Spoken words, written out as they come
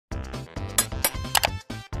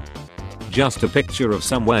Just a picture of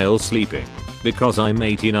some whale sleeping, because I'm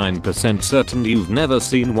 89% certain you've never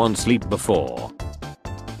seen one sleep before.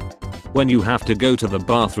 When you have to go to the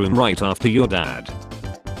bathroom right after your dad.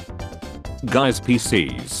 Guys'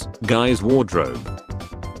 PCs, guys' wardrobe.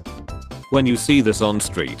 When you see this on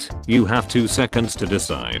street, you have 2 seconds to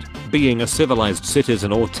decide, being a civilized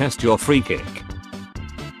citizen or test your free kick.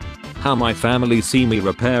 How my family see me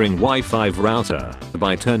repairing Wi-Fi router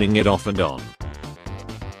by turning it off and on.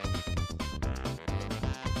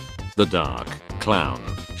 The dark, clown,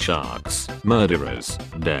 sharks, murderers,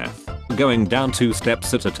 death, going down 2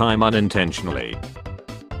 steps at a time unintentionally.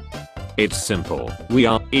 It's simple, we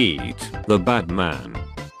are eat the bad man.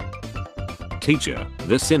 Teacher,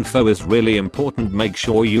 this info is really important, make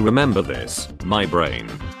sure you remember this, my brain.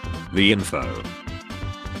 The info.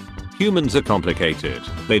 Humans are complicated,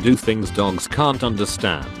 they do things dogs can't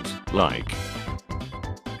understand, like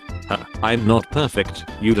I'm not perfect,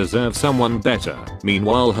 you deserve someone better,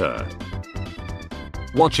 meanwhile her.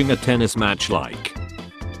 Watching a tennis match like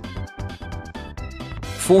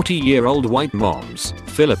 40-year-old white moms,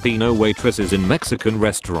 Filipino waitresses in Mexican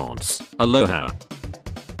restaurants, aloha.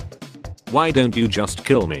 Why don't you just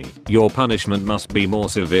kill me, your punishment must be more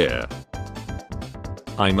severe.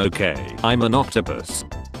 I'm okay, I'm an octopus.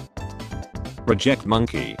 Reject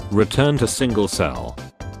monkey, return to single cell.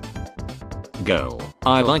 Girl,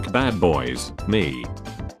 I like bad boys, me.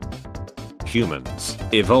 Humans,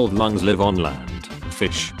 evolved lungs live on land.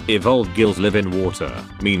 Fish, evolved gills live in water,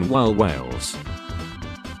 meanwhile whales.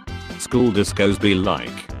 School discos be like.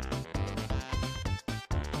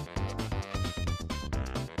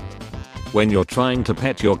 When you're trying to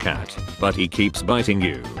pet your cat, but he keeps biting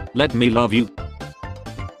you, let me love you.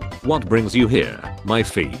 What brings you here, my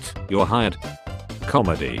feet, you're hired?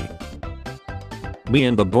 Comedy. Me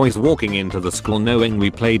and the boys walking into the school knowing we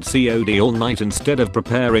played COD all night instead of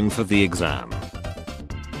preparing for the exam.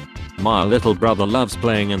 My little brother loves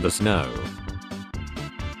playing in the snow.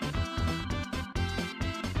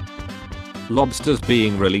 Lobsters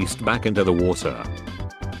being released back into the water.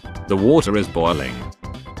 The water is boiling.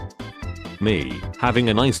 Me, having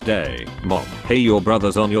a nice day, mom, hey your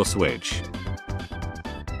brother's on your Switch.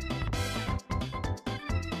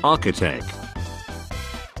 Architect.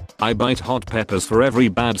 I bite hot peppers for every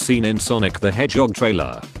bad scene in Sonic the Hedgehog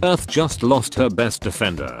trailer. Earth just lost her best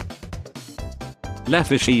defender.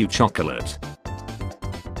 Lefishy chocolate.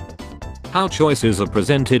 How choices are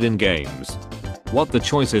presented in games. What the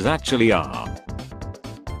choices actually are.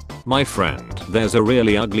 My friend, there's a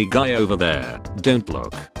really ugly guy over there. Don't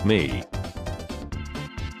look, me.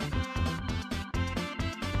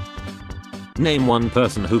 Name one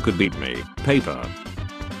person who could beat me. Paper.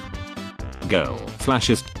 Girl,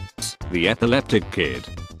 flashes. The epileptic kid.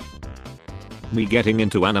 Me getting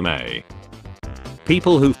into anime.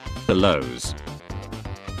 People who the lows.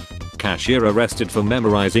 Cashier arrested for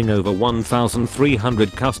memorizing over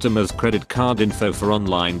 1,300 customers' credit card info for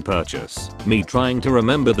online purchase. Me trying to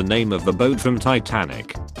remember the name of the boat from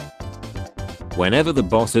Titanic. Whenever the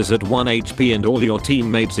boss is at 1 HP and all your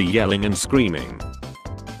teammates are yelling and screaming.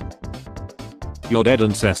 Your dead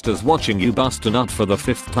ancestors watching you bust a nut for the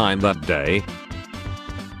 5th time that day.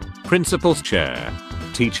 Principal's chair.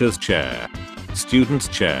 Teacher's chair. Student's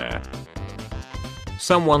chair.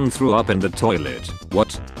 Someone threw up in the toilet.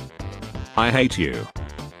 What? I hate you.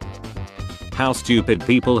 How stupid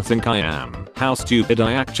people think I am. How stupid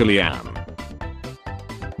I actually am.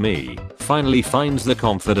 Me, finally finds the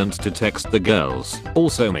confidence to text the girls.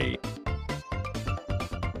 Also me.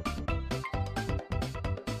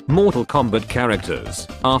 Mortal Kombat characters,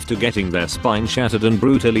 after getting their spine shattered and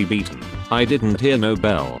brutally beaten, I didn't hear no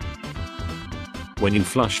bell. When you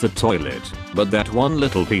flush the toilet, but that one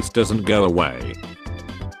little piece doesn't go away.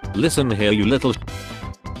 Listen here you little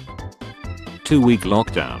 2-week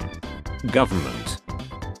lockdown. Government.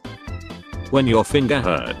 When your finger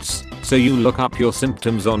hurts, so you look up your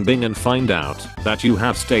symptoms on Bing and find out that you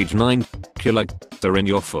have stage 9 cancer in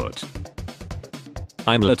your foot.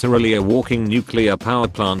 I'm literally a walking nuclear power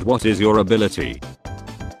plant. What is your ability?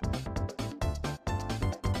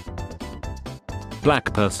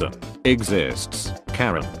 Black person. Exists.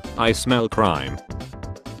 Karen. I smell crime.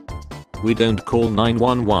 We don't call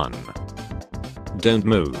 911. Don't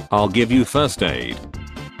move. I'll give you first aid.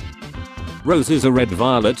 Roses are red,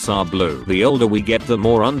 violets are blue. The older we get the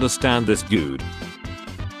more understand this dude.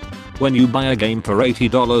 When you buy a game for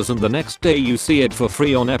 $80 and the next day you see it for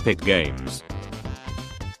free on Epic Games.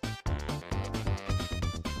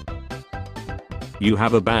 You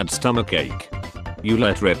have a bad stomachache. You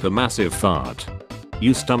let rip a massive fart.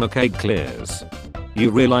 Your stomachache clears.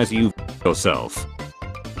 You realize you yourself.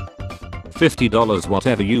 $50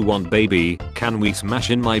 whatever you want baby, can we smash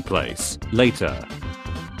in my place later?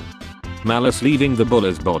 Malice leaving the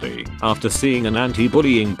bully's body after seeing an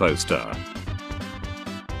anti-bullying poster.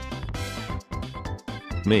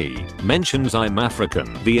 Me mentions I'm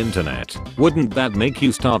African the internet, wouldn't that make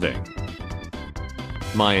you starving?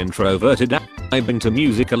 My introverted vibing to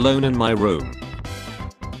music alone in my room.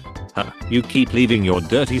 Huh, you keep leaving your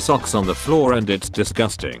dirty socks on the floor and it's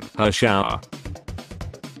disgusting. Her shower.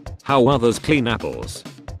 How others clean apples.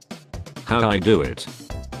 How I do it.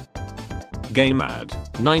 Game ad.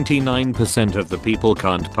 99% of the people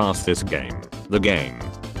can't pass this game. The game.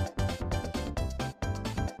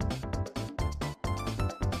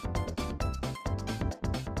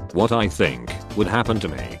 What I think would happen to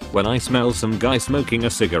me when I smell some guy smoking a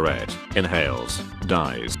cigarette, inhales,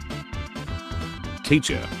 dies.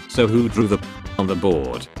 Teacher, so who drew the on the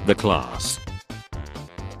board? The class.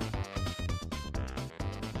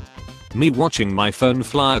 Me watching my phone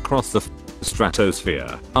fly across the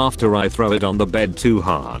stratosphere after I throw it on the bed too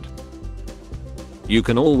hard. You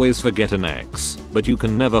can always forget an ex, but you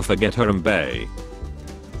can never forget Harambe.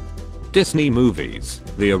 Disney movies,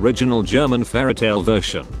 the original German fairytale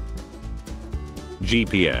version.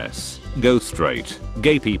 GPS, go straight,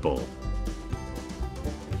 gay people.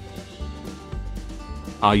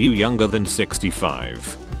 Are you younger than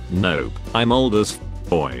 65? Nope, I'm old as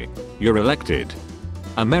boy. You're elected.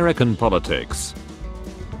 American politics.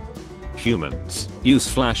 Humans use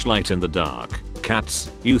flashlight in the dark.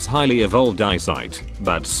 Cats use highly evolved eyesight.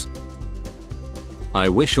 Bats. I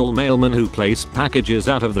wish all mailmen who place packages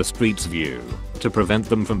out of the street's view to prevent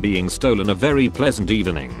them from being stolen a very pleasant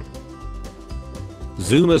evening.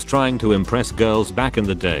 Zoomers trying to impress girls back in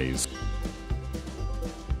the days.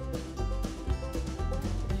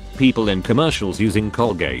 People in commercials using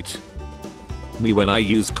Colgate. Me when I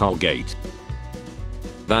use Colgate.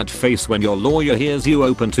 That face when your lawyer hears you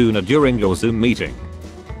open tuna during your Zoom meeting.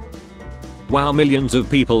 Wow, millions of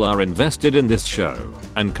people are invested in this show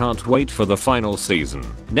and can't wait for the final season.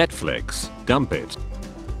 Netflix, dump it.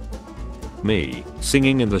 Me,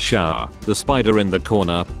 singing in the shower, the spider in the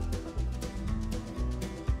corner.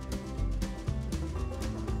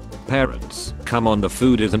 Parents, come on, the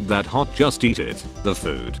food isn't that hot, just eat it, the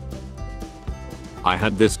food. I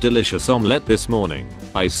had this delicious omelette this morning.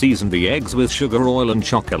 I seasoned the eggs with sugar, oil and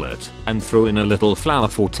chocolate and threw in a little flour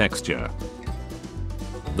for texture.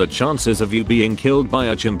 The chances of you being killed by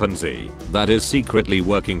a chimpanzee that is secretly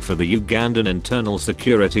working for the Ugandan Internal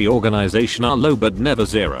Security Organization are low but never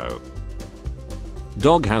zero.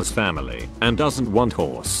 Dog has family and doesn't want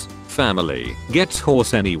horse. Family gets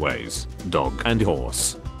horse anyways. Dog and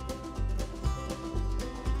horse.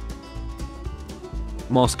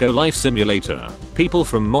 Moscow Life Simulator. People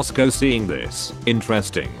from Moscow seeing this.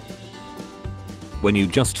 Interesting. When you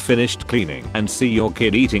just finished cleaning and see your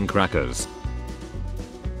kid eating crackers.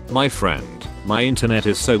 My friend, my internet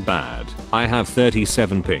is so bad. I have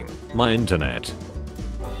 37 ping. My internet.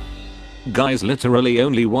 Guys literally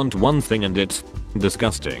only want one thing and it's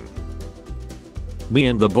disgusting. Me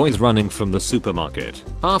and the boys running from the supermarket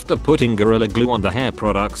after putting Gorilla Glue on the hair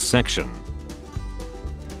products section.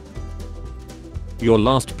 Your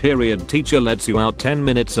last period teacher lets you out 10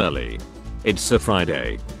 minutes early. It's a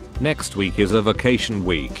Friday. Next week is a vacation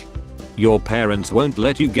week. Your parents won't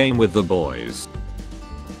let you game with the boys.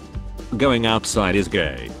 Going outside is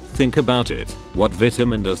gay. Think about it. What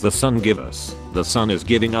vitamin does the sun give us? The sun is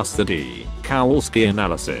giving us the D. Kowalski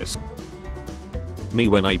analysis. Me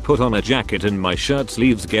when I put on a jacket and my shirt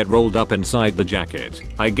sleeves get rolled up inside the jacket.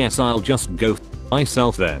 I guess I'll just go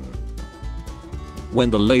myself then. When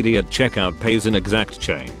the lady at checkout pays in exact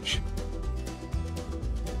change.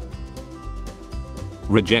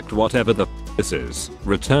 Reject whatever the this is.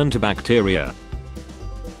 Return to bacteria.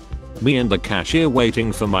 Me and the cashier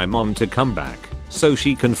waiting for my mom to come back so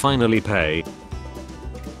she can finally pay.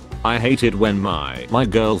 I hate it when my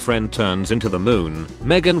girlfriend turns into the moon.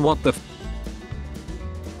 Megan, what the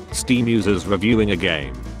Steam users reviewing a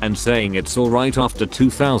game and saying it's alright after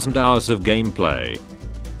 2000 hours of gameplay.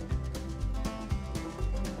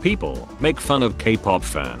 People make fun of K-pop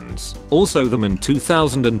fans, also them in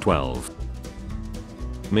 2012.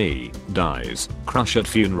 Me dies, crush at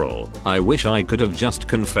funeral. I wish I could have just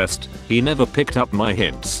confessed. He never picked up my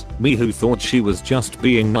hints. Me who thought she was just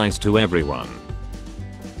being nice to everyone.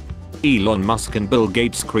 Elon Musk and Bill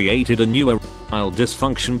Gates created a new erectile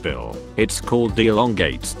dysfunction pill. It's called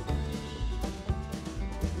Elongate.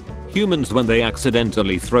 Humans when they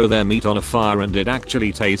accidentally throw their meat on a fire and it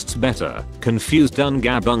actually tastes better. Confused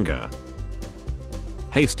Unga Bunga.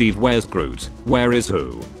 Hey Steve, where's Groot? Where is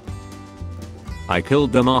who? I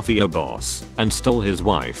killed the mafia boss and stole his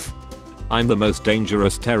wife. I'm the most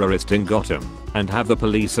dangerous terrorist in Gotham and have the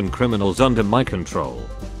police and criminals under my control.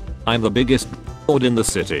 I'm the biggest lord in the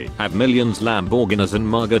city, have millions Lamborghinis and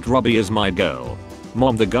Margot Robbie is my girl.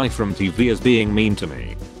 Mom, the guy from TV is being mean to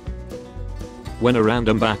me. When a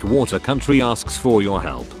random backwater country asks for your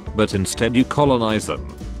help, but instead you colonize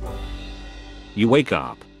them. You wake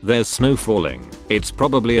up, there's snow falling, it's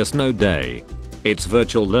probably a snow day. It's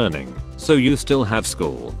virtual learning, so you still have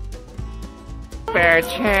school.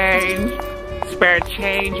 Spare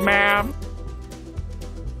change, ma'am.